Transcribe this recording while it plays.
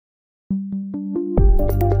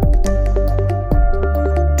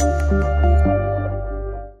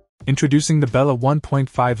Introducing the Bella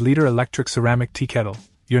 1.5-liter electric ceramic tea kettle,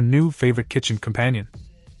 your new favorite kitchen companion.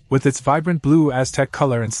 With its vibrant blue Aztec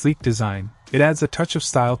color and sleek design, it adds a touch of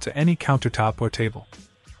style to any countertop or table.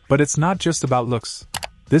 But it's not just about looks.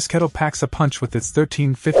 This kettle packs a punch with its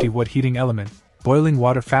 1350-watt heating element, boiling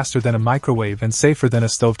water faster than a microwave and safer than a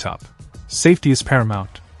stovetop. Safety is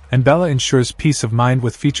paramount, and Bella ensures peace of mind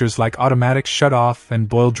with features like automatic shut-off and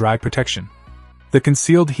boil-dry protection. The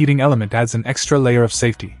concealed heating element adds an extra layer of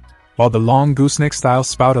safety, while the long gooseneck-style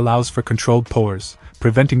spout allows for controlled pours,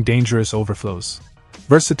 preventing dangerous overflows.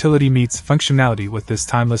 Versatility meets functionality with this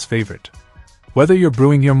timeless favorite. Whether you're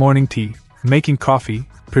brewing your morning tea, making coffee,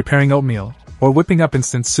 preparing oatmeal, or whipping up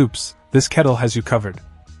instant soups, this kettle has you covered.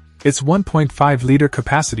 Its 1.5-liter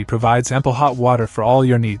capacity provides ample hot water for all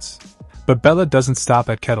your needs. But Bella doesn't stop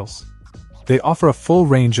at kettles. They offer a full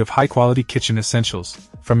range of high-quality kitchen essentials,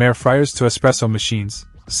 from air fryers to espresso machines,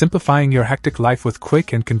 simplifying your hectic life with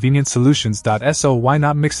quick and convenient solutions. So why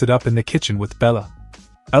not mix it up in the kitchen with Bella?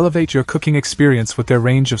 Elevate your cooking experience with their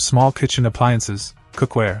range of small kitchen appliances,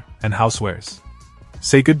 cookware, and housewares.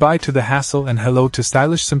 Say goodbye to the hassle and hello to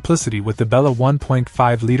stylish simplicity with the Bella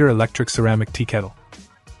 1.5-liter electric ceramic tea kettle.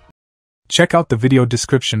 Check out the video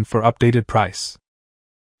description for updated price.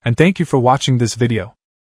 And thank you for watching this video.